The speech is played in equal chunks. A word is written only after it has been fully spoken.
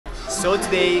So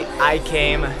today I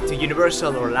came to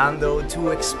Universal Orlando to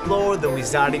explore the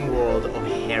wizarding world of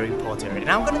Harry Potter, and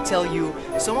I'm gonna tell you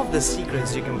some of the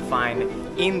secrets you can find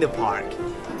in the park.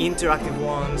 Interactive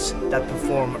ones that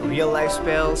perform real-life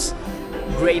spells,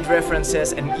 great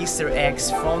references and Easter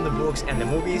eggs from the books and the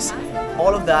movies.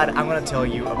 All of that, I'm gonna tell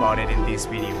you about it in this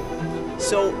video.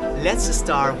 So let's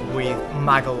start with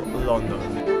Muggle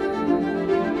London.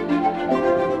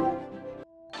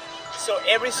 So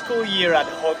every school year at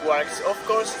Hogwarts, of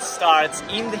course, starts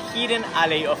in the hidden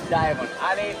alley of Diagon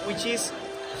Alley, which is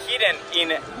hidden in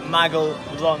Muggle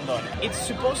London. It's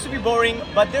supposed to be boring,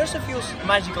 but there's a few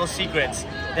magical secrets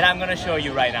that I'm gonna show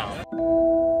you right now.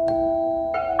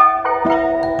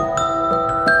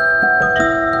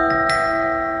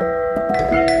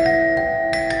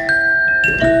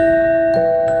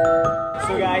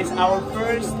 So guys, our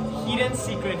first hidden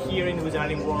secret here in the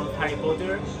wizarding world of Harry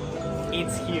Potter,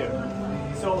 it's here.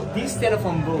 So this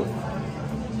telephone booth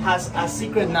has a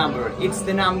secret number. It's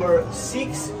the number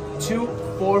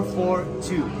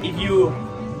 62442. If you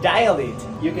dial it,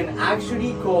 you can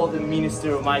actually call the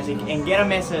Minister of Magic and get a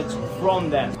message from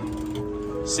them.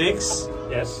 6,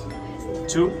 yes,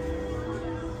 2,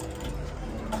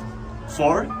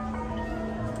 4,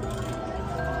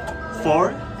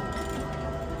 4,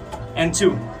 and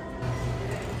 2.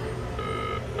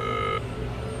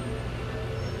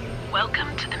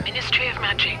 Welcome to the Ministry of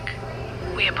Magic.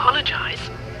 We apologize,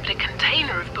 but a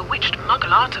container of bewitched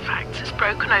Muggle artifacts is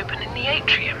broken open in the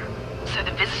atrium, so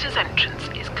the visitor's entrance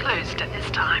is closed at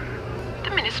this time.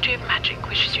 The Ministry of Magic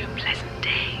wishes you a pleasant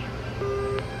day.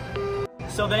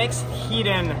 So the next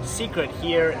hidden secret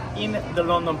here in the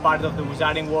London part of the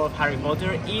wizarding world of Harry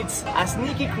Potter, it's a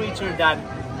sneaky creature that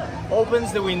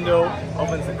opens the window,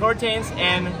 opens the curtains,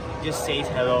 and just says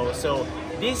hello. So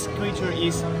this creature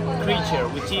is Creature,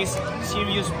 which is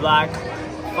Sirius Black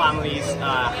family's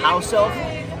house elf,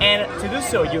 and to do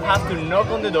so you have to knock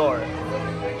on the door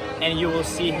and you will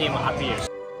see him appear.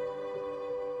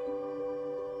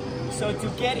 So to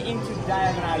get into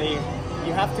Diagon Alley,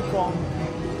 you have to come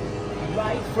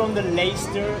right from the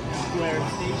Leicester Square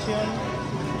station.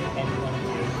 And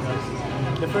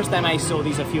the first time I saw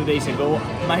this a few days ago,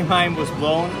 my mind was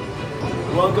blown.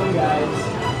 Welcome guys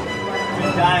to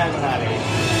Diagon Alley.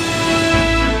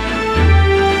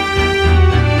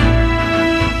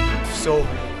 So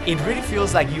it really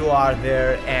feels like you are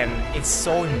there and it's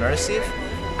so immersive.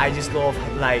 I just love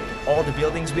like all the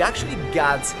buildings. We actually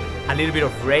got a little bit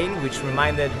of rain, which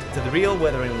reminded to the real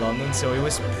weather in London, so it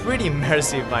was pretty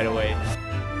immersive, by the way.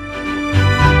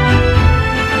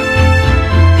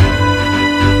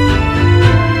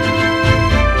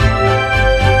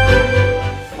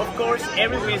 Of course,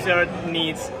 every wizard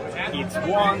needs its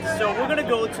wand, so we're gonna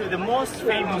go to the most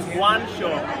famous wand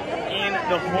shop in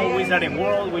the whole wizarding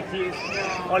world, which is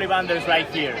Ollivander's right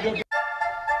here.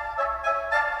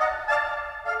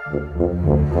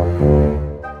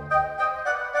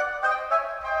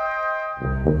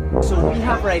 So we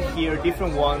have right here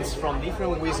different wands from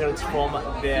different wizards from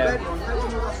the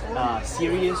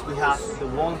series. We have the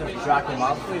wand of Draco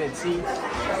Malfoy. Let's see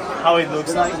how it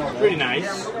looks like. Pretty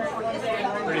nice.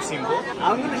 Pretty simple.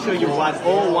 I'm going to show you what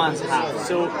all wands have.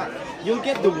 So you'll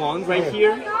get the wand right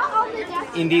here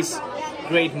in this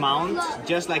great mount,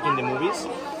 just like in the movies.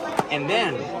 And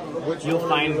then you'll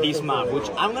find this map, which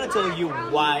I'm going to tell you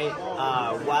why,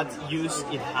 what use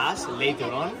it has later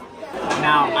on.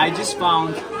 Now, I just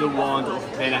found the wand of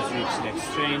Bellatrix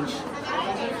Lestrange.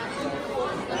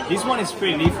 This one is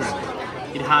pretty different.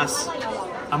 It has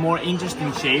a more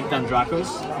interesting shape than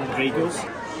Draco's.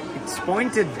 It's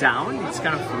pointed down, it's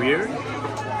kind of weird.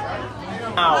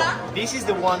 Now, this is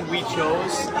the one we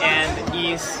chose and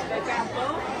is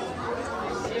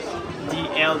the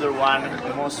elder one,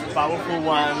 the most powerful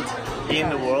wand in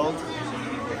the world.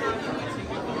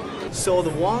 So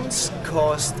the wands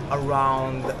cost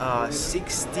around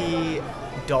 $60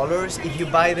 if you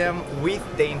buy them with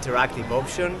the interactive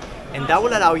option, and that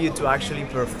will allow you to actually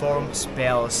perform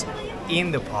spells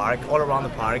in the park, all around the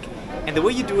park. And the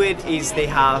way you do it is they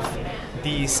have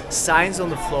these signs on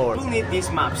the floor. You'll need these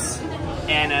maps,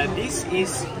 and this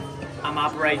is a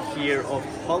map right here of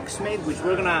Hogsmeade, which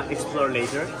we're gonna explore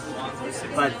later.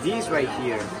 But this right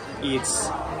here, it's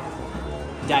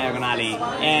Diagon Alley,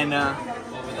 and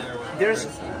there's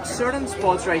certain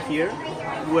spots right here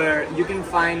where you can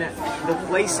find the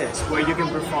places where you can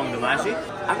perform the magic.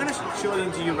 I'm gonna show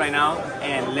them to you right now,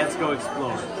 and let's go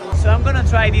explore. So I'm gonna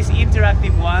try this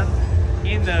interactive one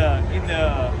in the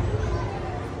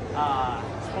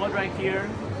spot right here.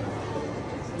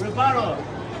 Reparo.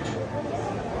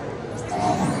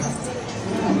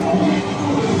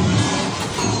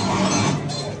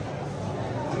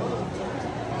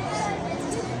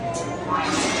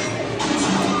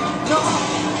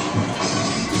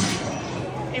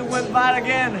 bad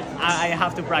again. I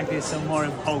have to practice some more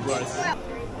in Hogwarts.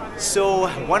 So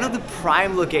one of the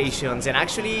prime locations, and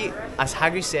actually, as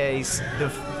Hagrid says, the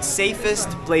safest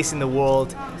place in the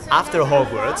world after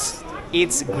Hogwarts,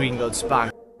 it's Gringotts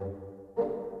Bank.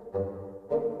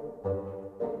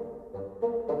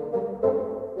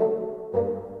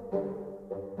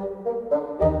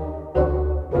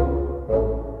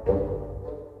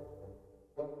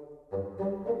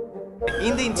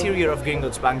 In the interior of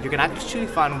Gringotts Bank, you can actually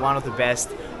find one of the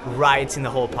best rides in the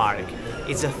whole park.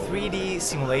 It's a 3D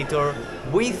simulator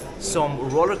with some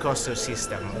roller coaster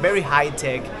system. Very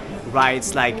high-tech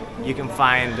rides like you can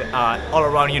find all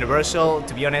around Universal.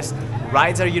 To be honest,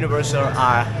 rides at Universal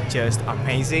are just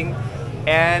amazing.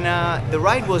 And the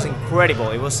ride was incredible.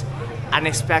 It was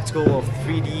a spectacle of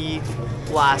 3D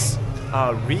plus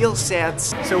real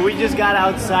sets. So we just got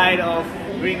outside of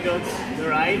Gringotts, the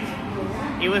ride.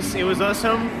 It was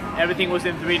awesome. Everything was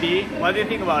in 3D. What do you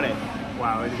think about it?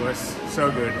 Wow, it was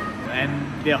so good.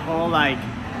 And the whole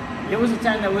there was a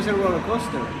time that was a roller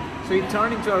coaster. So it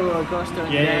turned into a roller coaster.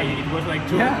 And Yeah, it was like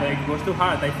it was too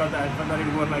hard. I thought that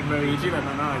it was like very easy, but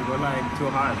no, it was like too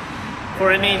hard.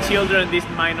 For any children, this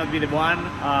might not be the one,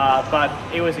 but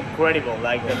it was incredible.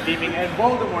 Like the theming, and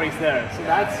Voldemort is there. So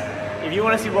that's, if you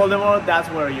want to see Voldemort, that's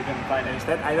where you can find it.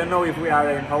 Instead, I don't know if we are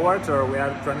in Hogwarts or we are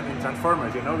in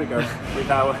Transformers, you know, because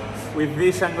with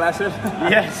these sunglasses.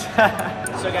 Yes.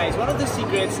 So guys, one of the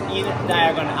secrets in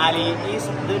Diagon Alley is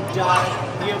the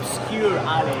obscure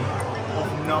alley of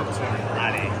Nocturne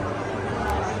Alley.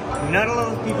 Not a lot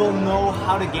of people know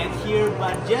how to get here,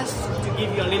 but just to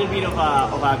give you a little bit of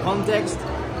a context,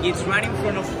 it's right in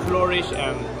front of Flourish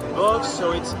Box,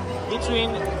 so it's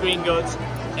between Gringotts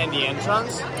and the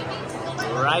entrance,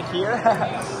 right here.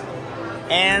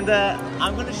 And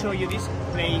I'm gonna show you this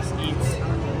place. It's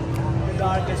the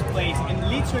darkest place, and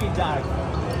literally dark.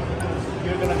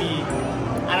 You're gonna be,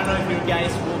 I don't know if you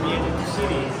guys will be able to see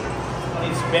this, but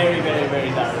it's very, very, very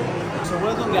dark. So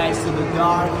welcome guys to the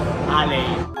Dark Alley.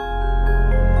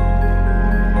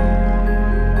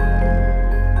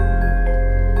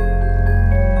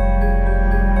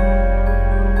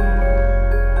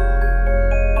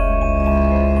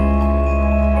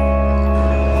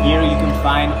 Here you can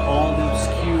find all the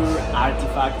obscure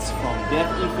artifacts from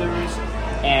Death Eaters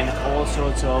and all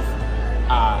sorts of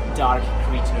dark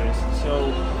creatures. So,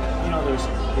 you know, there's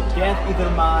the Death Eater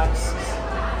masks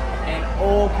and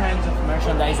all kinds of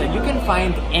merchandise that you can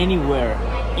find anywhere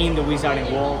in the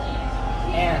Wizarding World.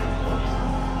 And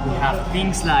we have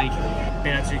things like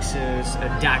Bellatrix's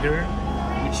dagger,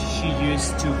 which she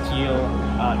used to kill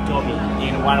Dobby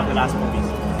in one of the last movies.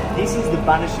 This is the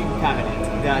Banishing Cabinet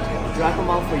that Draco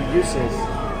Malfoy uses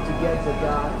to get the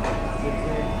dark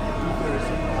Eaters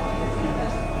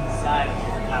inside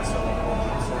the castle.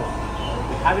 So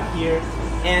we have it here,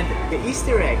 and the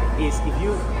Easter egg is if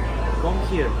you come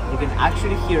here, you can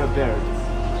actually hear a bird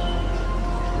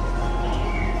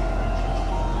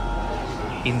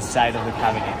inside of the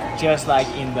cabinet, just like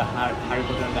in the Harry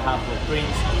Potter and the Half-Blood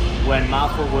Prince, when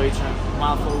Malfoy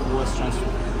was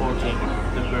transporting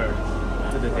the bird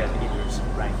to the Death Eaters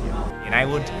right here. And I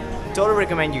would totally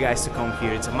recommend you guys to come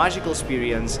here. It's a magical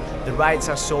experience. The rides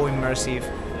are so immersive.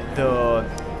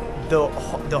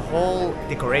 The whole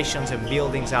decorations and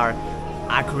buildings are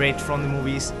accurate from the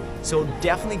movies. So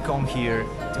definitely come here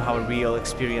to have a real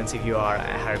experience if you are a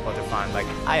Harry Potter fan like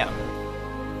I am.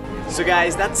 So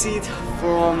guys, that's it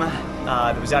from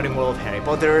the Wizarding World of Harry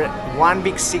Potter. One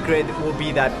big secret will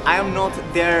be that I am not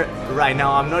there right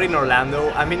now. I'm not in Orlando,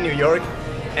 I'm in New York.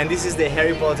 And this is the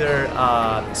Harry Potter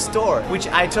store, which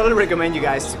I totally recommend you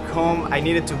guys to come. I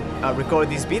needed to record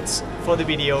these bits for the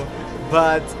video,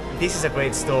 but this is a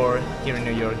great store here in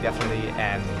New York, definitely,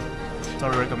 and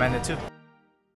totally recommend it too.